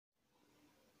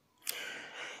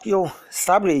Yo,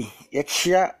 Sabri,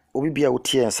 Yakshia, Obibia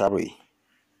Utia and Sabri.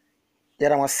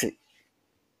 Yaramasi,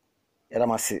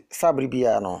 Sabri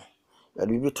Biano, a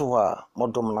bibitua,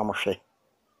 Modom Namoshe.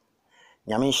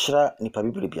 Yamishra,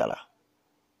 Nipabi Biala.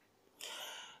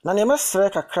 Nanya Masre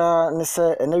Kakra,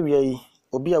 Nisse, and Away,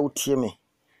 Obia Utieme.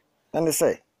 And they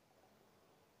say,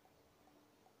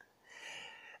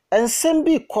 and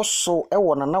Sembi Cosso, a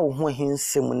one and now when he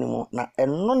semunimo, na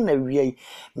and non away,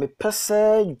 me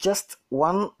pese just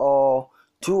 1 or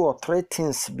 2 or 3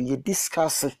 things be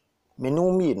discussed, me no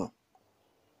mean.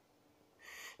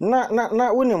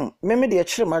 Na wonim meme de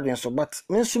akire madwen so but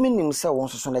me nso menim se won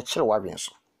so na akire wadwen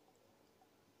so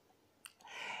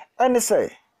ane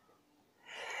say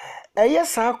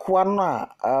sa kwa no a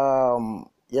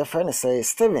ye fa ne say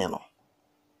Steven no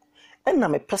na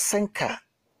me pesenka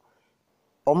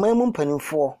omamu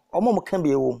mpanimfo omom ka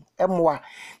biewo emwa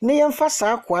ne yemfa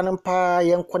sa kwa no pa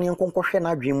yenkone yenkonkohwe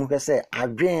na adwen mu hwe se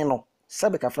adwen no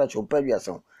sabe ka fra che opadwi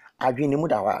aso adwen ne mu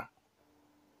da wa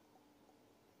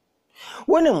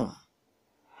wonim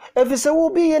if it's a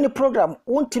will be any program,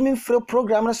 won't mean free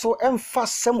program so and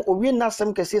fast some or we not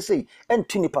some case say and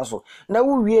tuni paso. Now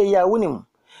we ya winning.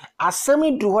 As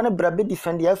semi do one brabe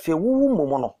defend the affair woo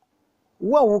momono.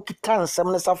 Wa wuki tan some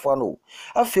nesafano.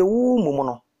 Affair woo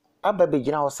momono. Ababe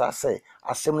jina was say,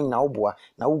 assembling now boa,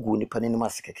 now go ni panini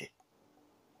massacre.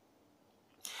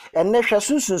 And never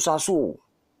soon so.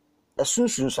 As soon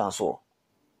so.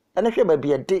 And if you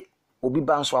be a day will be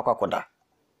bounce wakakoda.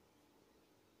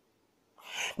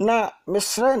 Na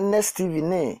mesra next TV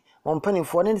ne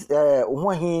monpanifo ne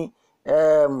ohohi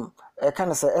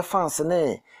kana se fans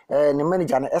ne ne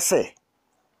manager na ese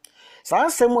sa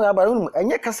nsemu ya barun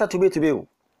enye kasa to be o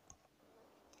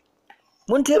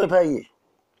montie me paye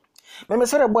me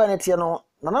mesra bo na tie no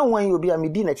na na wan obi a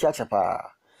medi na chiacha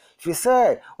pa fi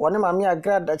se woni ma me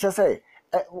agrada che se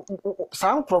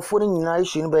sa nkrofo ne nyina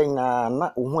issue ne ba nyina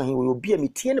na ohohi obi a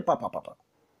metie ne papa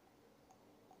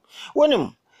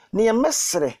wonim ni ya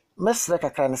mesre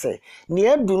kakra ne say ni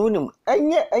adunu nim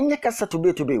enye kasa to be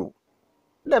o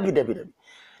dabi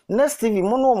next TV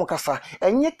mono mo kasa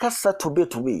enye kasa to be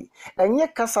enye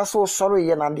kasa so sorry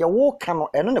ye na de wo ka no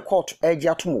eno ne court agi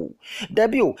atomo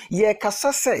dabi o ye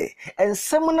kasa say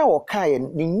ensem na wo ka ye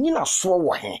ni nyina so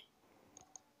wo he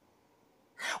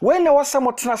when na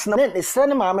wasamo trans na ne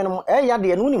sene maame no ya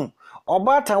de enu nim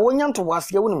obata wonyanto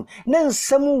wase wonim na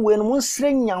nsem we no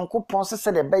nsire nyankopon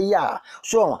sese de be ya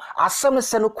so asem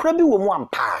se no kura bi wo mu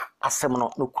ampa asem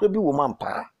no kura bi wo mu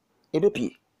ampa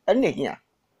ebepi enne hia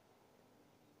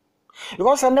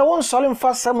because na won solim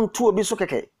fa sam to obi so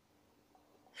keke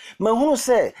mahunu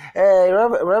se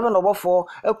reverend obofo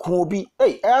akun obi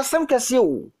asem kese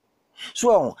o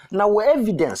so na wo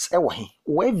evidence e wo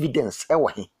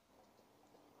he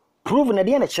prove na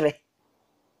de na kire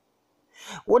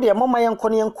what the mama yanko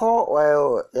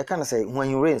you can say when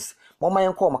you rains mama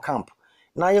yanko ma camp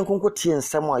na yanko tie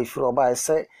nsem a ifiro oba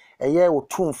say eye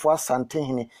otumfour asante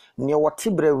hene ne wote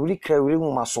bra wuri kra wuri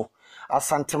mu maso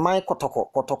asanteman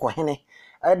kotoko hene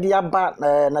ade aba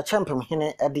na champion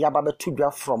hene ade aba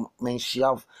betudwa from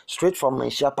Menshia straight from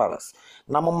Menshia Palace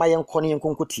na mama yanko ne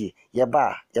yanko tie ye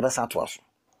ba ye besa to aso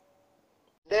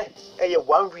de eye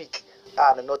 1 week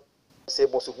and not say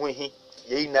boso hu hi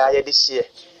ye na ye de share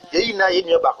ye na ye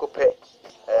nua bako pe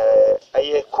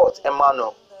aye court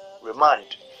emano remand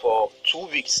for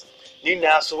 2 weeks ni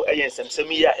na so aye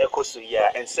nsem ya ekoso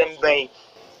ya ensem ben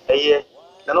aye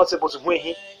na not supposed to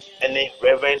hi ene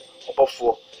reverend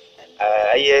obofo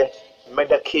aye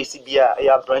murder case bia aye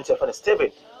branch for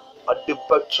Steven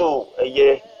odebato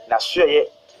aye na so aye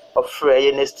ofre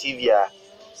aye next TV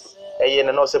aye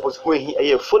na not supposed to hi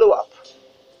aye follow up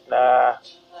na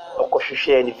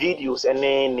okohwehwe any videos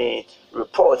any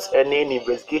reports any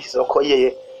investigations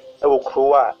okoye ewo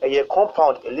krowa eye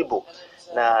compound elibo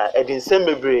na edinsem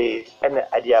bebre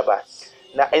ena adiaba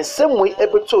na ensem we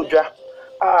ebeto dwa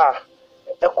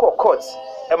ekọ court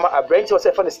ema abrenti was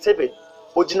for the Steven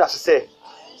ogina so say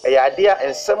eye adia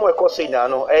ensem we ekoso ina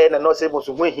no na no say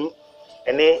boso hwehi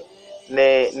ene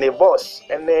ne boss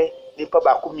ene nipa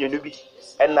ba ko mienu bi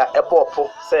ena ebopo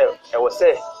say ewo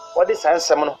say what this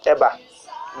ensem no eba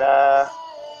na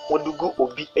wodugu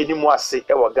obi enimu ase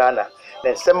ewo Ghana na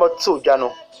ensem to dwa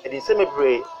no edinsem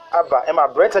bebre aba ema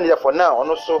Brighton there for now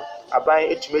ono so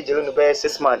aban etumejelo no be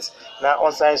 6 months na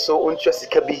on sign so on twa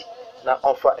sika bi na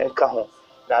onfa enka ho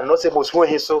na no say most ho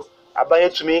he so aban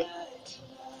etumi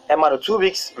ema no 2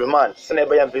 weeks remand so na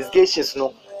be investigations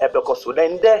no ebekoso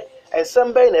then there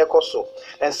ensem be na ekoso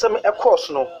ensem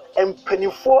ekoso no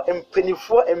empanifo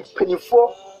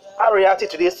are reacting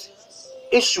to this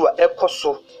issue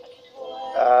ekoso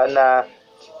na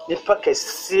nipa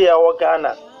kesi ya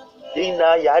Ghana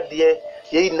Yina ya de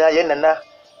yina yenana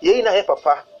yina ye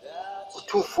papa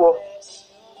otumfour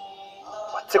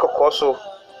take okoso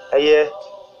eye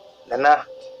nana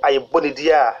aye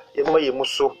bonidi a ye ma ye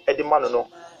muso e de mano no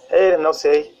na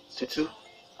say tutu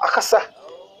akasa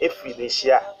efri de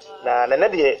hia na nana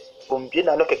de ombie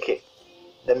na no keke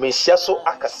na mehia so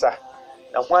akasa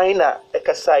na hwan na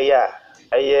ekasa ya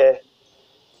eye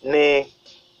ne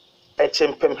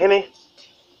echempemhene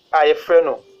aye frɛ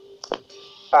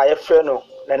no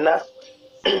nana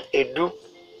edu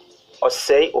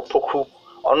osei opoku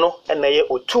ono na ye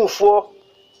otumfour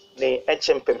ne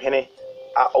echempemhene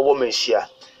a owo mehia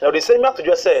na de say me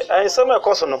atodwo say ensem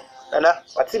ekoso no nana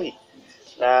watibi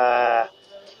na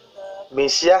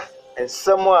mehia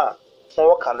ensem a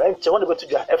won ka no enche won de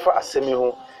betodwa efa asemi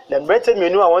ho na mbrete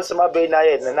menu a won sema be na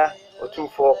ye nana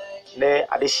otumfour ne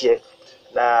adehie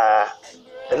na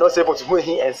no say but who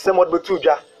he ensem won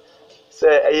betodwa say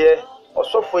eye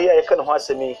osofo ye ye ka no ho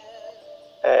asemi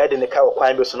de ne ka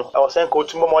kwan be so no e wosan ka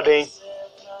otumbo moden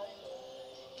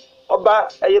oba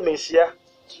eye mehia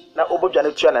na obodwa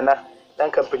ne tua nana na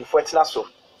company for etina so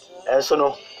enso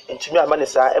no ntumi amane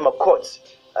sa e ma court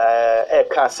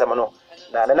ka asem no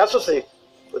na nana so say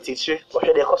otichire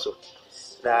ohwe de ekoso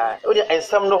na odi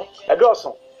ensem no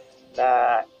edoso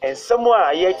na ensem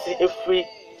a ye ti efri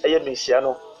eye mehia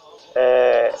no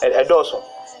edoso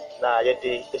na ye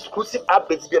de exclusive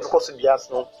updates bi because bias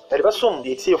no e be som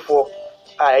de tiefo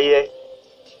aye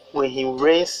when he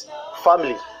reigns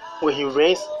family when he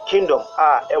reigns kingdom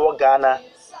ewo Ghana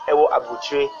ewo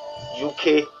Abuchire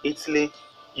UK Italy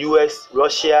US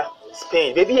Russia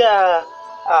Spain baby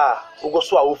we go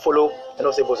so I will follow and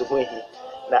also boss when he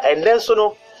na and then so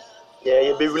no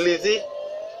yeah be release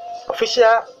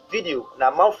official video na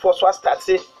man for so start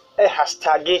a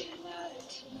hashtag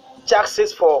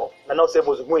justice for na no say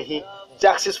boss when he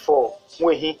justice for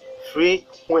when he free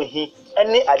when he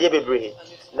any ade bebre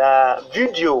na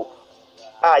video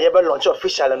you be launch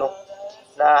official no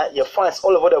na your fans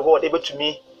all over the world able to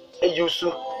me use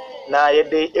na ye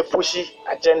dey push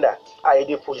agenda ye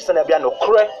dey push say na bia no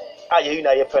kre ye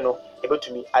na ye pe no able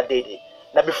to me adede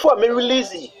na before me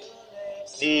release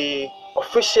the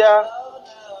official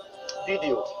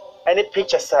video any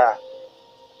pictures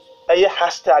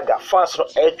hashtag fans no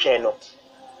twen no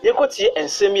ye ko tie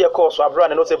ensem ye call so abra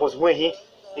na no say boss when he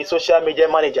the social media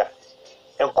manager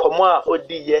and komo a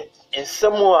odi ye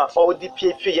ensem a odi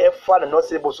piepie ye fa na no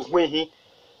say boss when he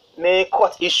ne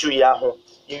court issue ya ho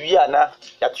wi ana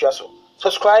ya tua so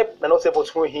subscribe na no say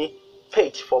boss when he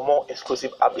page for more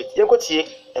exclusive updates ye ko tie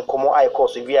and komo I call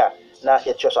so wi a na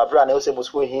ya tua so abra na no say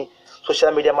boss when he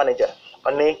social media manager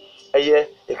one eye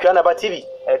ekwana ba TV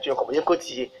tuen komo ye ko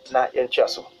tie na ye tua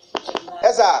so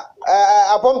esa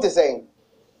apom te saying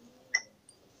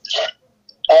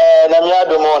na mi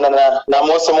adomo na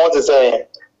mo so mo te say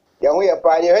ya ho ye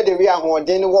pa ye he de wi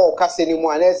ahoden wo kase ni mu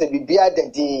ana se bibia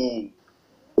dadin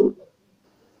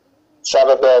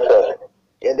sabe pepe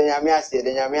ye de nyame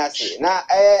ase na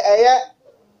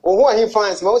ho ahi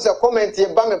fans ma wo se comment ye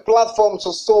ba me platform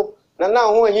so na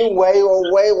ho ahi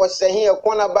wei wo se he e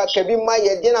kona ba ka bi ma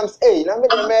ye de nam na me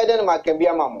de me de na ma ka bi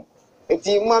ama mo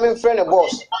eti ma me friend the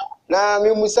boss na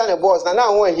me musa ne boss na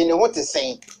ho ahi ne ho te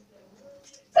sen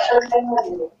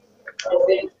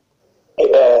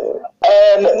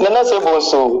nana se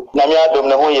bonso na mi adom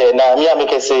na ho ye na mi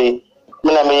amekese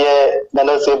me na me ye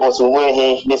nana se bonso ho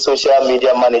he ni social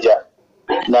media manager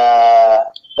na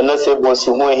nana se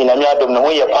bonso ho he na mi adom na ho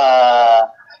ye pa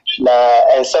na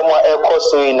ensamwa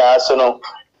ekoso na so no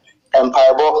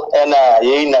empaibo na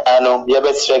ye na no ye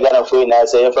betre Ghana fo na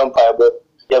se ye from paibo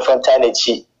ye from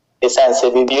Tanachi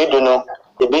esanse bibi edu no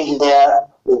e be hia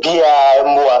obi a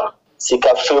mboa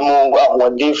sika femu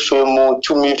ahodi femu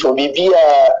tumi to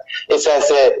bibia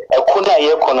esense ekona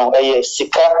ye kono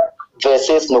sika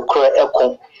versus no kra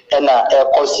ekon na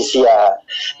ekosisi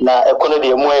na ekono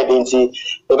de mu edenti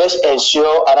e be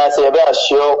ensure ana se e be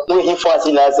assure we he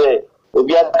fancy na se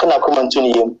obi akana comment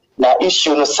ni yem na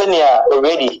issue no senior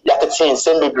already yakatin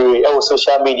sembebre e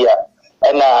social media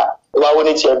na wa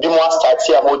woni ti abi mo start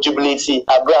here mo jubility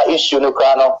abra issue no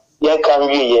kra no yen kan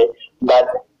wiye but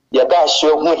ya ba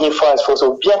show who he fans for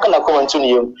so bia kana comment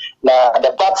ni yem na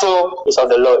the battle is of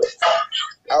the Lord.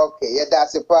 Okay, yeah,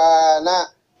 that's it pa na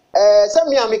some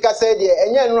me amika say de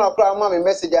enye no akra ma me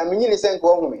message am nyini sen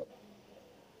ko hu me.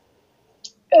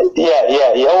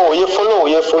 Yeah oh you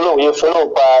follow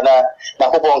pa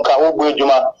na ko bon ka wo bu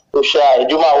eduma o sha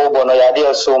eduma wo bo no ya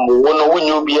de so mu wo no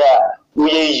wunyu bia wo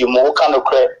ye yi mo ka no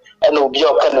kre e no bia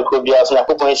o ka no kre bia so na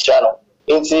ko bon sha no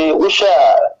enti wo sha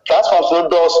platforms no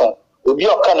do so obi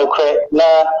oka no kre na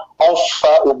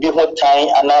onfa obi ho tan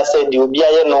anase de obi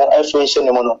aye no influence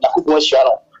ne mo no nakubon hia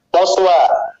no also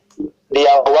they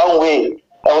are one way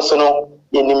also no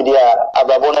yenim dia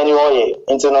ababo na ni oye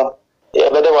nti no e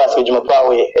bede was ejuma pa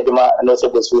we edema no se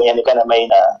bosu hia ne kana mai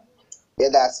na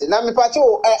that's na me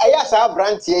pacho aya sa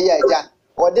brand ye ya ja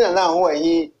odina na ho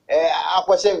ayi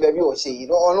akwose baby o sei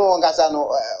no ono ngasa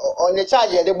no on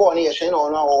charge de bo ne ye sen no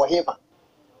ono wo hefa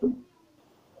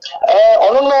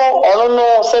ono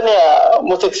no senia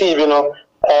moteti bi no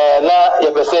na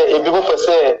ye pese ebi bo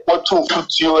pese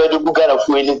otumfour de bugara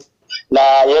fueli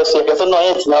na yes ye pese no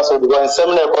yet na so because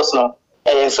nsem na ekos no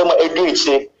nsem edu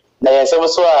ichi na nsem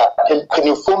so a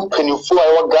penifo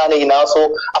a wo Ghana ina so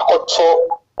akoto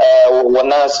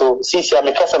wona so sisi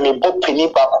amekasa me bo peni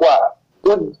bako a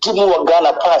odi mu wo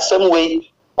Ghana pa some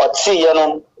way oti ye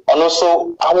no ono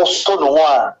so awo so no ho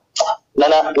a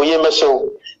nana oye mesho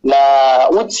na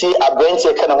uti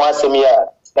abranche kana ho asem ya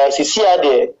sisi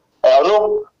ade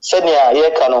ono senia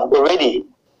ye ka no already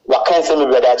wakan se me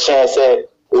brother chen say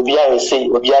obi a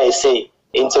say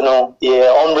into no ye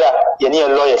onra ye ne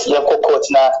lawyers ye court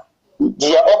na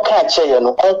dia oka che ye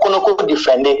no konkono ko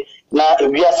defend na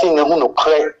ewiase ne hu no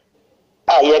kre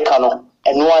a ye ka no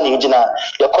eno an gina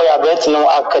ye koya brent no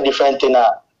aka different na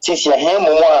sisi ye hem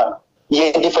mo a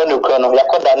ye different no kre no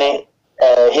yakoda ne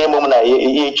hem mo na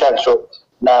ye twa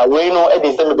na we no e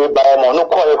dey say me be buy mo no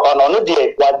call ko no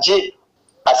dey waje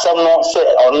asam no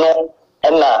say ono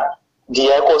na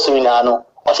dey ko so ina no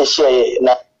o se share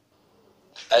na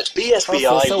at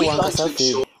BSBI we like to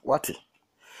ensure what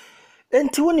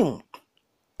enti wonim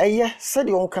eye said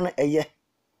you kan eye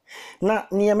na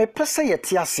niye me pese ye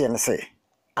ti ase ne say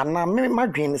ana me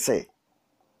madwen ne say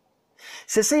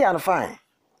say an fine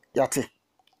yate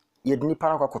ye dini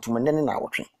para kwakoto manene na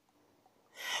awotwe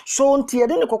so nti ye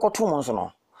de ne kokoto mo nso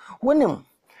no wonim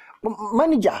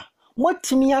manager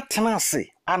motimi atena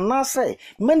ase anase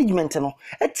management no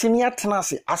etimi atena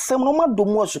ase asem no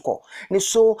madomu asuko ne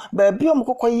so ba bia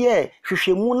omkokoye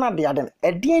hwehwemu na de ade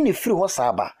eden ne firi ho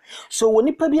saaba so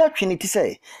woni pa bi atwe ne ti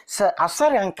se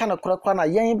asare anka na korakora na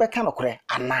yen be ka na kore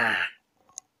ana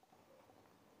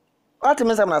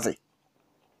atimi sam na se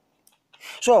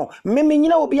so me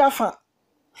nyina obi afa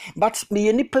but me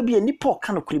ye nipa bi nipa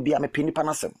ka na kore bia me pe nipa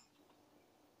na sem.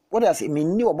 What I say, me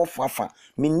ni obofo afa,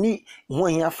 me ni ho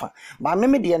hi afa. Ba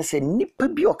me de say nipa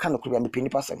bi o ka no kura me pe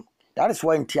nipa sem. That is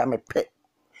why ntia me pe.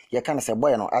 Ye ka na say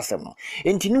boy no asem no.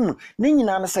 Enti nu ne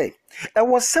nyina na say e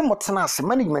wo se motena ase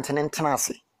management ne ntena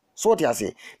ase. So what I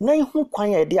say, na hu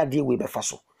kwan ye de ade we be fa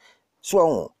so.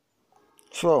 So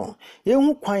ye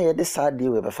hu kwan ye de sa ade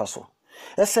we be fa so.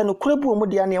 Ese no kura bu o mu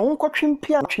de ane wo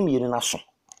nkotwempia twemienu na so.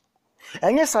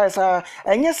 Enye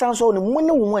sa so ne mu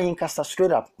ne wo yin kasa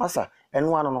straight up masa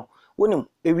enu ano no wonim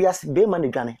ewiase bema ne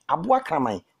dwane aboa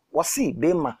kraman wose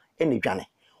bema ene dwane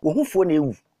wohufuo na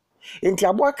ewu enti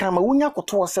aboa kraman wonya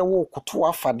koto se wo koto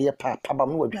afade pa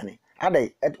pabam no wadwane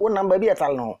adai wonam ba bi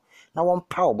etal no na won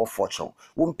pa obofo cho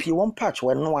won pie won patch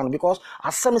we no one because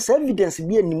asem se evidence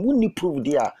bi anim woni prove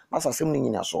dia masa sem ni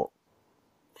nyina so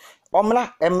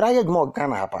emra yedma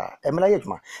Ghana hapa emra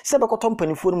yedma se be koto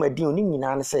mpanifo no madin oni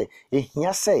nyina ne se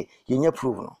ehia se yenya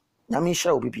prove no nyame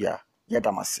hira obibia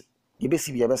yedamase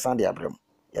yebesi bia be sande abrem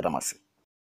yedamase